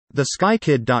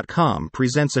TheSkyKid.com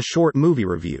presents a short movie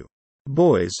review.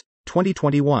 Boys,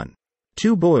 2021.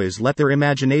 Two boys let their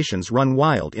imaginations run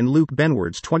wild in Luke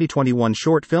Benward's 2021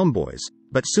 short film Boys,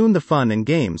 but soon the fun and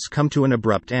games come to an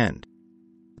abrupt end.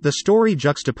 The story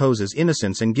juxtaposes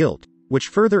innocence and guilt, which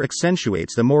further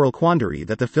accentuates the moral quandary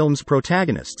that the film's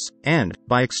protagonists, and,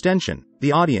 by extension,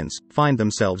 the audience, find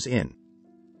themselves in.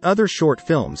 Other short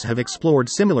films have explored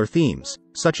similar themes,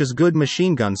 such as Good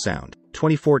Machine Gun Sound,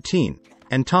 2014,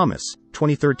 and Thomas,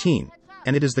 2013,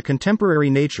 and it is the contemporary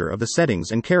nature of the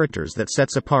settings and characters that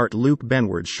sets apart Luke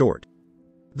Benward's short.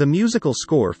 The musical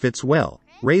score fits well,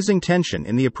 raising tension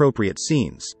in the appropriate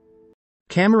scenes.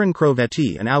 Cameron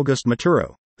Crovetti and Auguste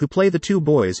Maturo, who play the two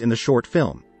boys in the short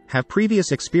film, have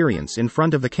previous experience in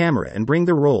front of the camera and bring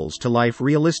their roles to life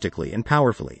realistically and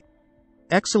powerfully.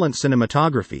 Excellent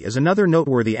cinematography is another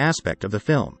noteworthy aspect of the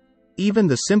film. Even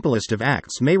the simplest of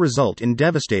acts may result in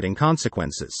devastating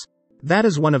consequences. That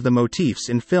is one of the motifs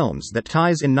in films that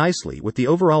ties in nicely with the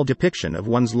overall depiction of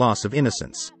one's loss of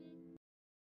innocence.